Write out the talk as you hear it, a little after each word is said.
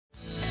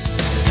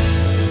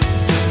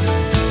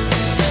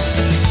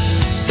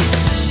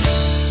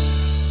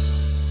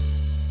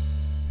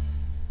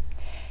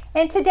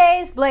In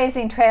today's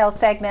Blazing Trail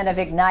segment of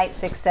Ignite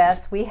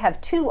Success, we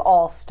have two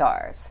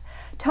all-stars,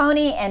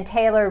 Tony and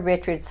Taylor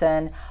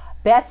Richardson,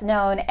 best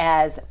known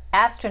as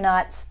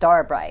Astronaut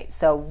Starbright.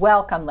 So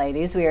welcome,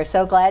 ladies. We are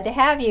so glad to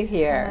have you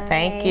here.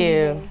 Thank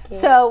you.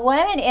 So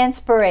what an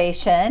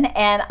inspiration,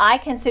 and I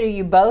consider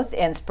you both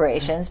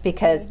inspirations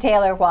because,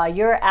 Taylor, while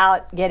you're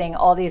out getting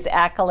all these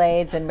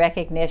accolades and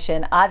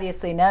recognition,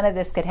 obviously none of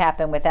this could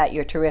happen without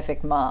your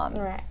terrific mom.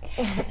 Right.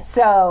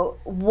 So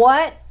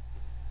what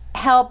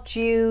helped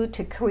you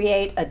to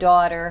create a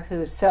daughter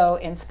who's so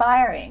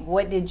inspiring?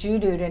 What did you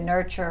do to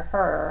nurture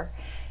her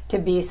to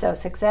be so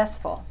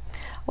successful?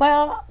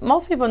 Well,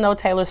 most people know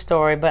Taylor's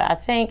story, but I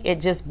think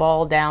it just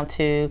boiled down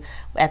to,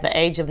 at the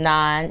age of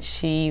 9,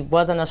 she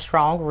wasn't a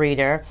strong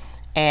reader,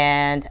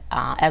 and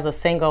as a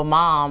single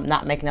mom,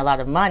 not making a lot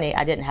of money,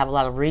 I didn't have a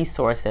lot of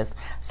resources.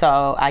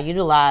 So I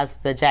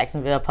utilized the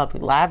Jacksonville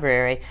Public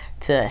Library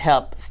to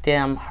help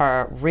stem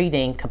her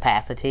reading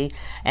capacity,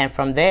 and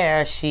from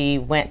there she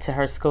went to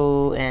her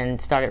school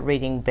and started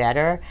reading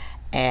better,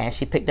 and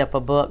she picked up a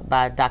book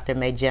by Dr.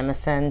 Mae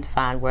Jemison,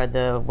 Find Where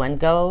the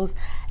Wind Goes,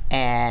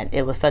 and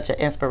it was such an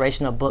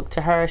inspirational book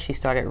to her. She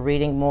started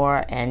reading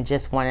more and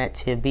just wanted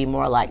to be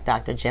more like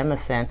Dr.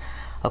 Jemison.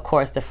 Of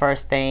course, the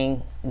first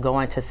thing,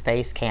 going to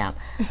space camp.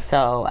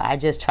 So I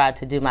just tried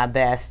to do my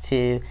best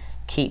to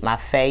keep my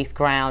faith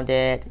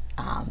grounded,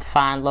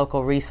 find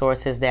local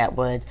resources that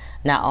would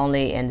not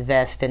only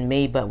invest in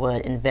me, but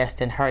would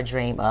invest in her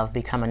dream of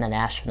becoming an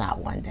astronaut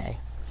one day.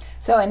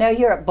 So I know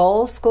you're at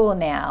Bowles School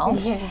now,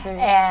 Yes,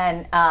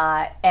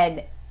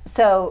 and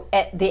so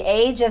at the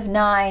age of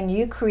 9,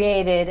 you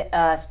created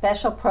a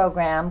special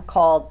program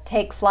called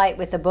Take Flight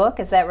with a Book.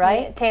 Is that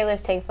right? Yeah,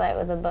 Taylor's Take Flight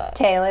with a Book.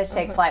 Taylor's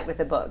Take Flight with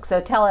a Book. So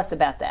tell us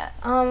about that.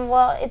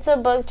 Well, it's a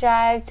book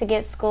drive to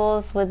get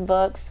schools with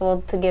books,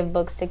 well, to give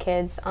books to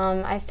kids.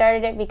 I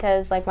started it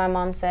because, like my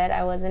mom said,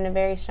 I wasn't a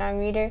very strong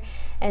reader,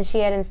 and she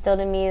had instilled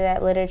in me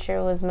that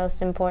literature was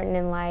most important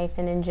in life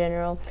and in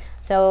general.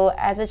 So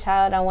as a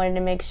child, I wanted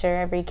to make sure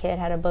every kid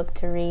had a book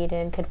to read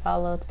and could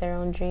follow their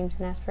own dreams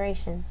and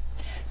aspirations.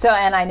 So,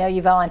 and I know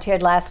you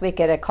volunteered last week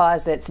at a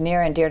cause that's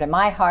near and dear to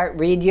my heart,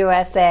 Read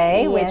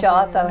USA, Yes, which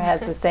also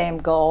has the same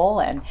goal.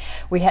 And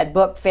we had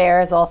book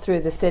fairs all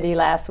through the city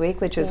last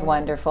week, which was Yes,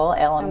 wonderful.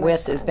 Ellen much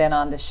Wiss has fun. been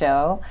on the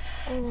show.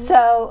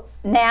 So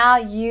now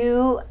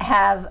you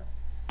have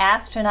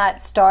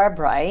Astronaut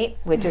Starbright,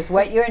 which is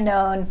what you're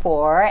known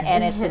for,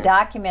 and it's a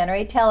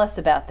documentary. Tell us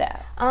about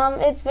that.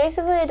 It's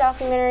basically a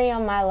documentary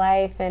on my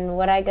life and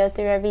what I go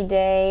through every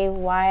day,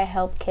 why I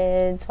help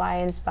kids, why I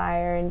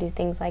inspire and do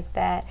things like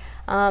that.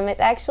 It's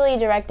actually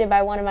directed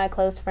by one of my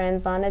close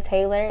friends, Latonja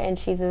Taylor, and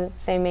she's the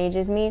same age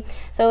as me.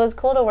 So it was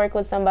cool to work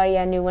with somebody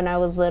I knew when I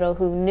was little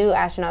who knew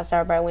Astronaut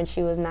Starbright when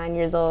she was 9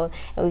 years old,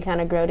 and we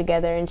kind of grow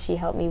together, and she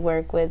helped me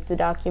work with the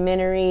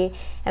documentary.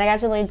 And I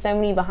got to learn so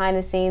many behind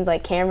the scenes,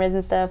 like cameras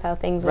and stuff, how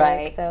things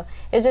work. So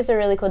it was just a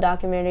really cool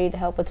documentary to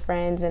help with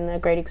friends and a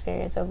great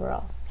experience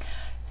overall.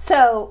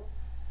 So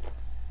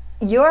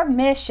your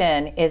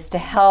mission is to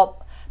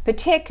help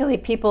particularly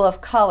people of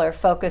color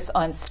focus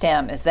on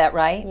STEM, is that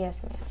right?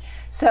 Yes, ma'am.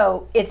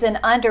 So it's an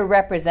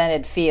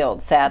underrepresented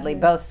field, sadly,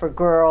 both for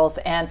girls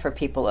and for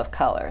people of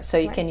color.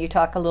 So can you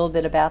talk a little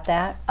bit about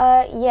that?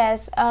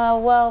 Yes.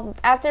 Well,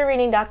 after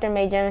reading Dr.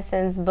 Mae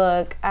Jemison's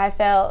book, I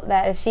felt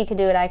that if she could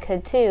do it, I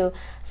could too.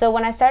 So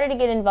when I started to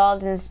get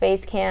involved in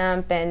space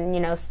camp and,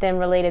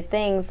 STEM-related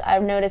things,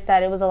 I've noticed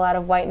that it was a lot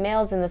of white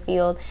males in the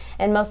field,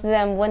 and most of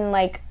them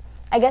wouldn't,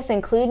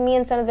 include me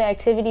in some of the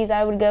activities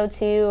I would go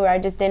to, or I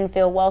just didn't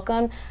feel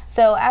welcome.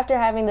 So after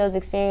having those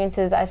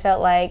experiences, I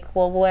felt like,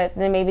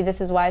 then maybe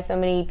this is why so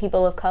many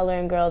people of color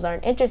and girls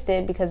aren't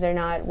interested, because they're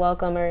not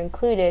welcome or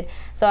included.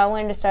 So I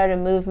wanted to start a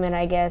movement,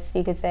 I guess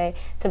you could say,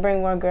 to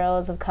bring more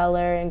girls of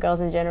color and girls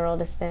in general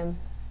to STEM.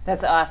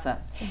 That's awesome.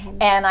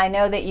 And I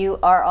know that you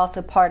are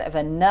also part of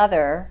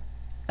another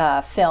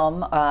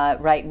film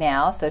right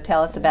now, so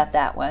tell us about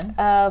that one.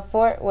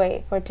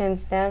 For Tim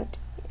STEM.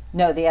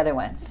 No, the other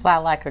one. Fly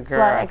Like a Girl.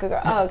 Fly Like a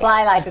Girl. Oh, okay.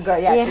 Fly Like a Girl.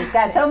 Yeah, she's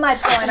got so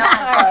much going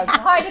on, folks.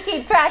 Hard to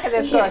keep track of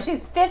this girl. She's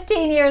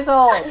 15 years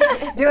old,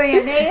 doing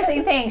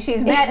amazing things.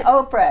 She's met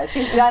Oprah.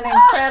 She's done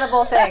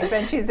incredible things,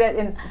 and she's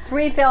in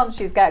 3 films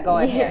she's got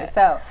going here.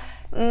 So,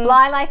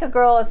 Fly Like a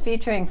Girl is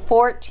featuring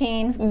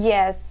 14.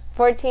 Yes,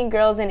 14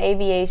 girls in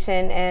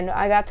aviation, and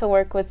I got to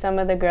work with some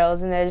of the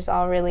girls, and they're just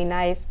all really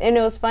nice. And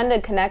it was fun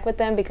to connect with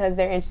them because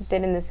they're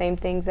interested in the same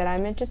things that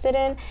I'm interested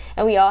in,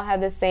 and we all have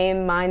the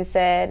same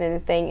mindset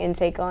and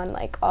intake on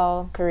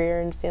all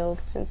career and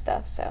fields and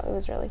stuff. So it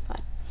was really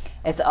fun.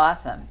 It's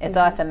awesome. It's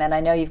awesome, and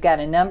I know you've got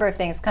a number of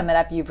things coming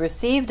up. You've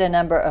received a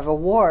number of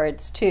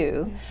awards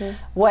too.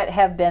 What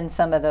have been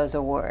some of those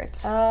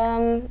awards?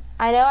 I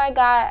know I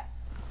got.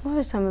 What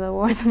are some of the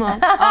awards, Mom?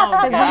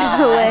 Oh,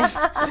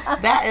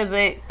 God. That is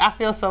it. I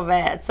feel so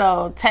bad.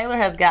 So Taylor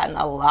has gotten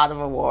a lot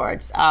of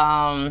awards.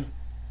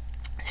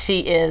 She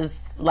is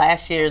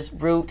last year's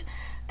Root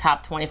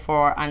Top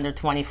 24 Under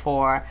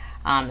 24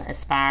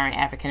 Aspiring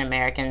African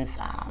Americans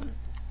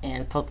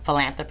in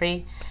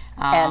philanthropy.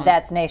 And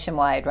that's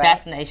nationwide, right?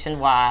 That's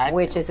nationwide.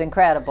 Which is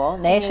incredible.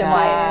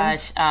 Nationwide.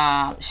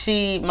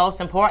 She,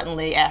 most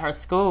importantly, at her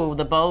school,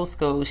 the Bowles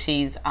School,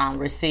 she's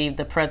received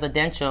the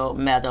Presidential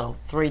Medal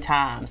 3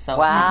 times. So,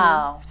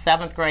 wow.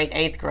 7th grade,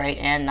 8th grade,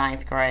 and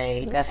 9th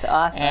grade. That's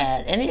awesome.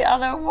 And any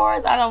other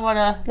awards? I don't want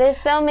to... There's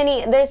so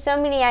many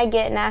I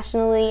get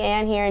nationally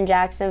and here in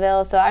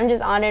Jacksonville, so I'm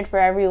just honored for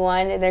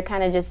everyone. They're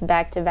kind of just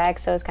back to back,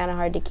 so it's kind of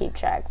hard to keep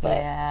track. But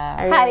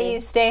yeah. How do you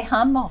stay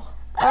humble?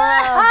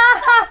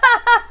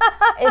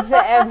 It's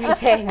an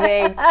everyday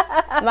thing.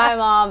 My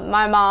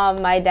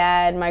mom, my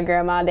dad, my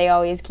grandma, they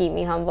always keep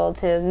me humble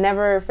to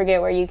never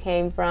forget where you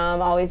came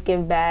from, always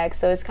give back.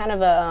 So it's kind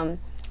of an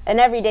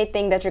everyday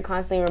thing that you're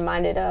constantly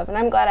reminded of. And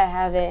I'm glad I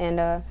have it,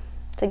 and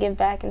to give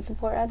back and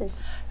support others.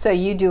 So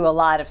you do a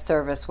lot of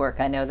service work.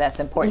 I know that's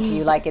important to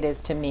you, like it is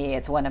to me.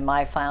 It's one of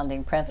my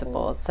founding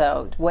principles.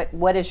 So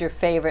what is your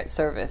favorite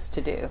service to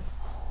do?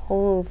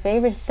 Oh,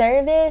 favorite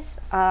service?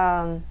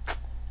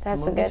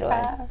 That's a good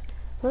one.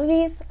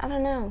 Movies? I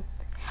don't know.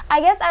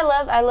 I guess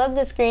I love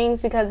the screenings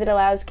because it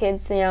allows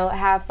kids to,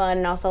 have fun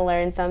and also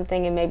learn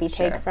something and maybe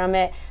take from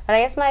it. But I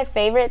guess my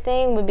favorite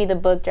thing would be the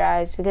book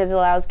drives because it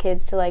allows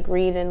kids to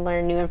read and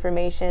learn new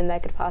information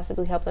that could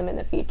possibly help them in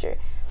the future.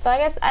 So I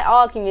guess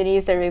all community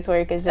service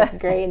work is just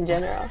great in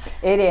general.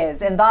 It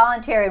is. And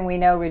volunteering, we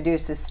know,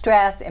 reduces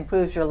stress,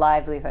 improves your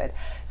livelihood.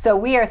 So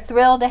we are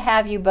thrilled to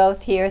have you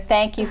both here.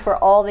 Thank you for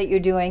all that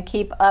you're doing.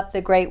 Keep up the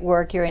great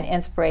work. You're an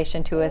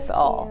inspiration to us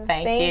all.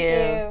 Thank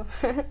you.